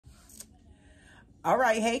All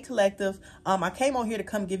right, hey collective. I came on here to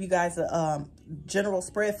come give you guys a general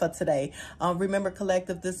spread for today. Remember,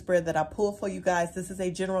 collective, this spread that I pulled for you guys, this is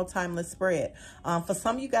a general timeless spread. For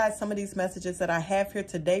some of you guys, some of these messages that I have here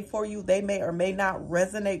today for you, they may or may not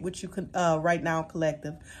resonate with you right now,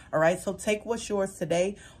 collective. All right, so take what's yours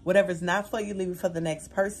today. Whatever's not for you, leave it for the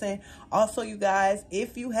next person. Also, you guys,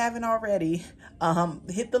 if you haven't already,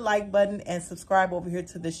 hit the like button and subscribe over here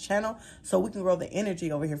to this channel so we can grow the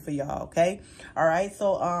energy over here for y'all, okay? All right,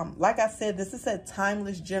 so like I said, this is a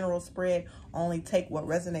timeless general spread. Only take what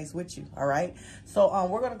resonates with you, all right? So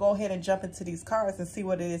we're going to go ahead and jump into these cards and see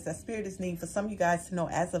what it is that Spirit is needing for some of you guys to know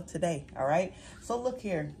as of today, all right? So look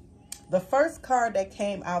here. The first card that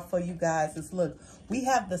came out for you guys is, look, we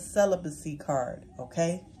have the celibacy card,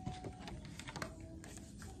 okay?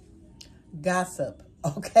 Gossip,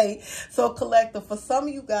 okay? So collective, for some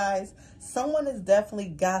of you guys, someone is definitely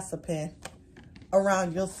gossiping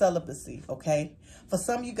around your celibacy, okay? For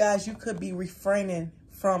some of you guys, you could be refraining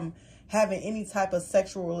from having any type of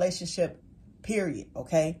sexual relationship, period,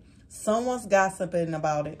 okay? Someone's gossiping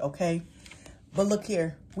about it, okay? But look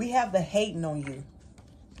here, we have the hating on you.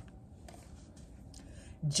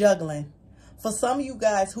 Juggling. For some of you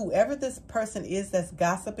guys, whoever this person is that's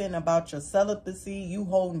gossiping about your celibacy, you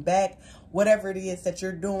holding back, whatever it is that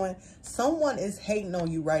you're doing, someone is hating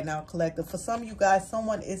on you right now, collective. For some of you guys,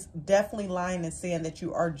 someone is definitely lying and saying that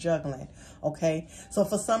you are juggling, okay? So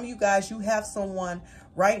for some of you guys, you have someone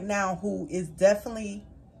right now who is definitely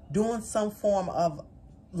doing some form of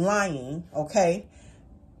lying, okay?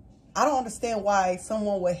 I don't understand why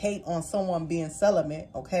someone would hate on someone being celibate,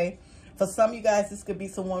 okay? For some of you guys, this could be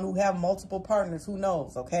someone who have multiple partners. Who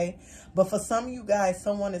knows, okay? But for some of you guys,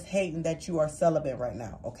 someone is hating that you are celibate right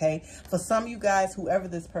now, okay? For some of you guys, whoever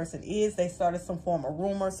this person is, they started some form of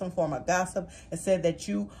rumor, some form of gossip, and said that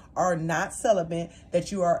you are not celibate,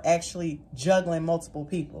 that you are actually juggling multiple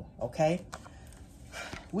people, okay?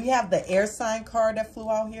 We have the air sign card that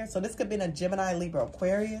flew out here. So this could be a Gemini, Libra,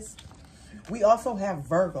 Aquarius. We also have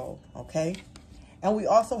Virgo, okay? And we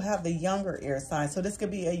also have the younger air sign. So this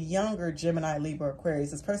could be a younger Gemini, Libra,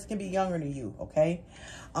 Aquarius. This person can be younger than you, okay?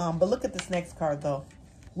 But look at this next card, though.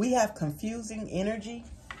 We have confusing energy,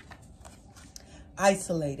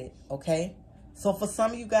 isolated, okay? So for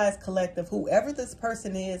some of you guys, collective, whoever this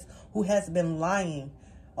person is who has been lying,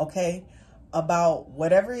 okay, about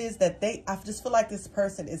whatever it is that I just feel like this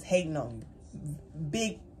person is hating on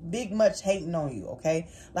you. Big much hating on you, okay?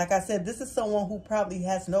 Like I said, this is someone who probably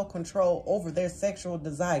has no control over their sexual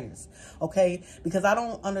desires, okay? Because I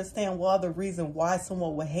don't understand what other reason why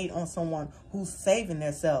someone would hate on someone who's saving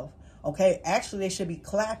themselves, okay? Actually, they should be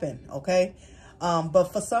clapping, okay? But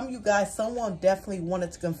for some of you guys, someone definitely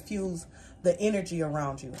wanted to confuse the energy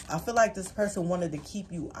around you. I feel like this person wanted to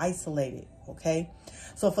keep you isolated, okay?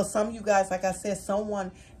 So for some of you guys, like I said,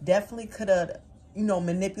 someone definitely could have, you know,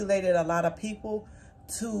 manipulated a lot of people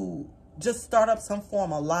to just start up some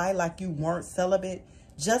form of lie like you weren't celibate,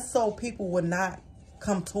 just so people would not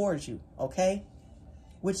come towards you, okay?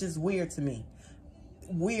 Which is weird to me.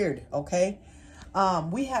 Weird, okay?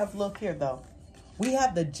 We have, look here though, we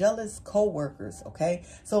have the jealous co-workers, okay?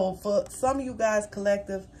 So for some of you guys,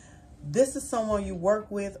 collective, this is someone you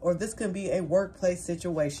work with, or this can be a workplace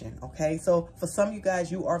situation, okay? So for some of you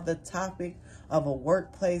guys, you are the topic of a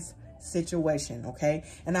workplace situation, okay?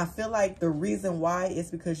 And I feel like the reason why is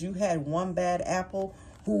because you had one bad apple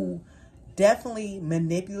who definitely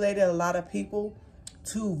manipulated a lot of people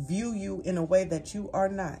to view you in a way that you are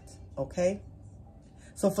not, okay?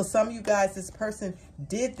 So for some of you guys, this person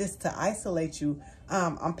did this to isolate you.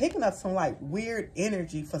 I'm picking up some like weird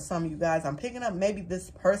energy for some of you guys. I'm picking up maybe this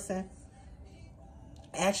person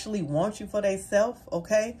actually wants you for themselves,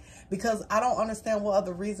 okay? Because I don't understand what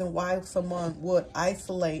other reason why someone would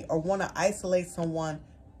isolate or want to isolate someone,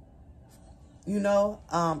 you know?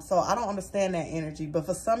 So I don't understand that energy. But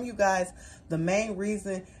for some of you guys, the main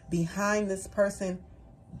reason behind this person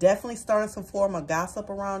definitely starting some form of gossip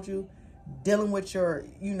around you, dealing with your,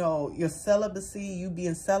 you know, your celibacy, you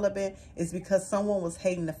being celibate, is because someone was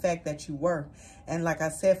hating the fact that you were. And like I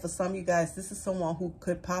said, for some of you guys, this is someone who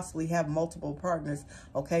could possibly have multiple partners,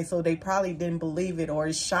 okay? So they probably didn't believe it, or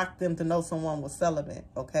it shocked them to know someone was celibate,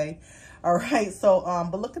 okay? All right, so,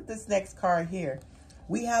 but look at this next card here.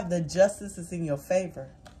 We have the justice is in your favor.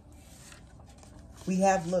 We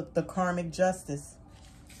have, look, the karmic justice.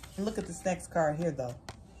 And look at this next card here, though.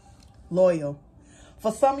 Loyal.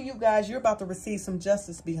 For some of you guys, you're about to receive some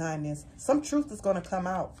justice behind this. Some truth is going to come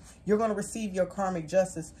out. You're going to receive your karmic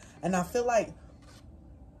justice. And I feel like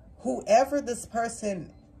whoever this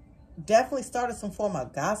person definitely started some form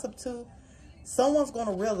of gossip to, someone's going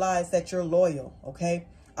to realize that you're loyal, okay?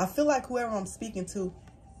 I feel like whoever I'm speaking to,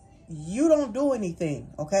 you don't do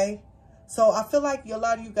anything, okay? So I feel like a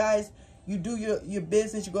lot of you guys, you do your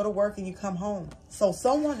business, you go to work, and you come home. So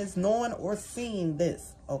someone is knowing or seeing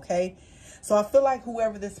this, okay? So I feel like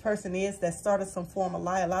whoever this person is that started some form of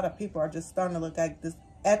lie, a lot of people are just starting to look at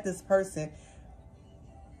this person,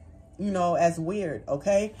 you know, as weird,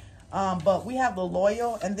 okay? But we have the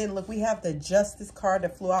loyal, and then look, we have the justice card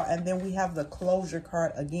that flew out, and then we have the closure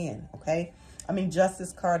card again, okay? I mean,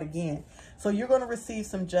 justice card again. So you're going to receive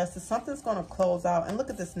some justice. Something's going to close out. And look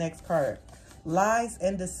at this next card. Lies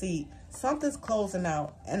and deceit. Something's closing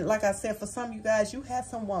out. And like I said, for some of you guys, you had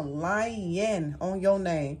someone lying on your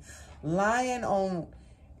name. Lying on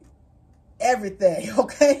everything,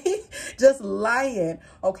 okay? Just lying,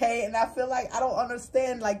 okay? And I feel like I don't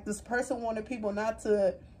understand. Like, this person wanted people not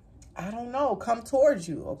to, I don't know, come towards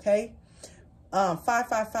you, okay?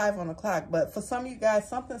 555 on the clock. But for some of you guys,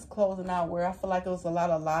 something's closing out where I feel like there was a lot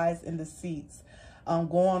of lies and deceits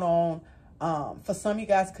going on. For some of you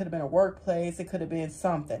guys, it could have been a workplace. It could have been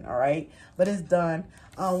something, all right? But it's done.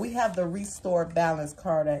 We have the restore balance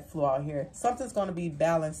card that flew out here. Something's going to be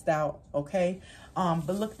balanced out, okay? But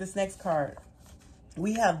look at this next card.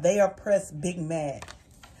 We have they are pressed big mad.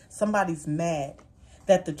 Somebody's mad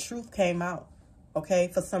that the truth came out.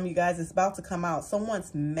 Okay, for some of you guys, it's about to come out.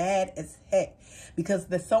 Someone's mad as heck because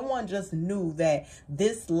someone just knew that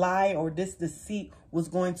this lie or this deceit was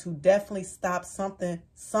going to definitely stop something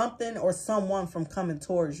or someone from coming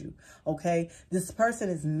towards you. Okay, this person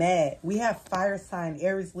is mad. We have fire sign,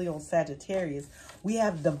 Aries, Leo, Sagittarius. We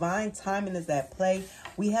have divine timing is at play.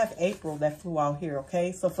 We have April that flew out here.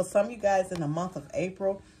 Okay, so for some of you guys in the month of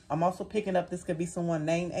April, I'm also picking up this could be someone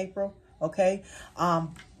named April. Okay,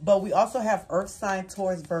 but we also have Earth sign,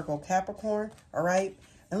 Taurus, Virgo, Capricorn. All right,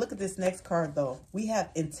 and look at this next card though. We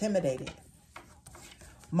have intimidated.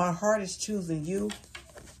 My heart is choosing you.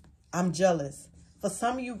 I'm jealous. For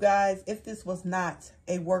some of you guys, if this was not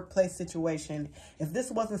a workplace situation, if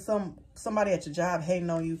this wasn't somebody at your job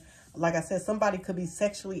hating on you, like I said, somebody could be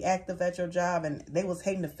sexually active at your job and they was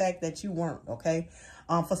hating the fact that you weren't. Okay,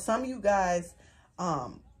 for some of you guys,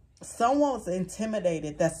 someone was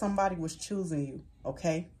intimidated that somebody was choosing you,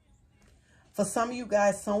 okay? For some of you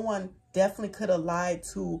guys, someone definitely could have lied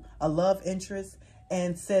to a love interest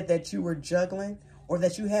and said that you were juggling or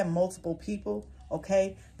that you had multiple people,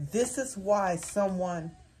 okay? This is why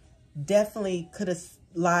someone definitely could have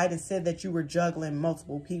lied and said that you were juggling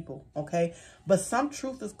multiple people, okay? But some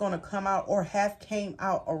truth is going to come out or have came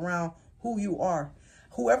out around who you are.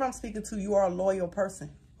 Whoever I'm speaking to, you are a loyal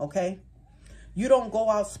person, okay? You don't go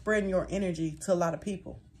out spreading your energy to a lot of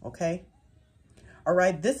people, okay? All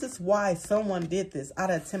right, this is why someone did this out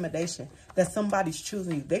of intimidation, that somebody's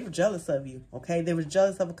choosing you. They were jealous of you, okay? They were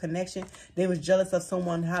jealous of a connection. They were jealous of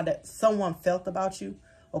someone, how that someone felt about you,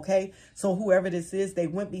 okay? So whoever this is, they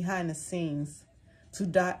went behind the scenes to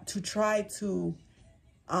try to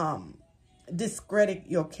discredit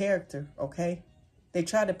your character, okay? They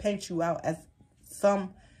try to paint you out as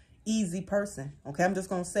some easy person, okay? I'm just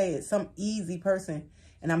gonna say it, some easy person,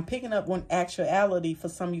 and I'm picking up on actuality. For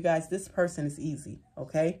some of you guys, this person is easy,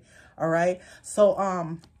 okay? All right,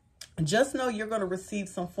 so just know you're going to receive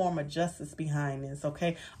some form of justice behind this,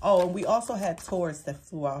 okay? Oh, and we also had Taurus that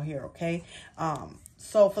flew out here, okay?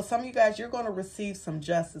 So for some of you guys, you're going to receive some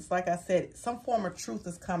justice. Like I said, some form of truth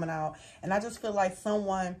is coming out, and I just feel like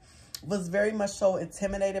someone was very much so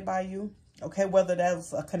intimidated by you, okay? Whether that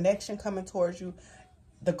was a connection coming towards you.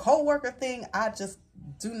 The co-worker thing, I just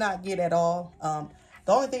do not get at all.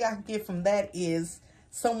 The only thing I can get from that is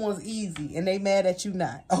someone's easy and they mad at you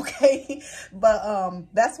not, okay? But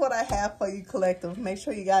that's what I have for you, collective. Make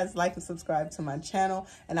sure you guys like and subscribe to my channel,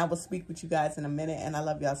 and I will speak with you guys in a minute, and I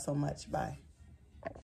love y'all so much. Bye.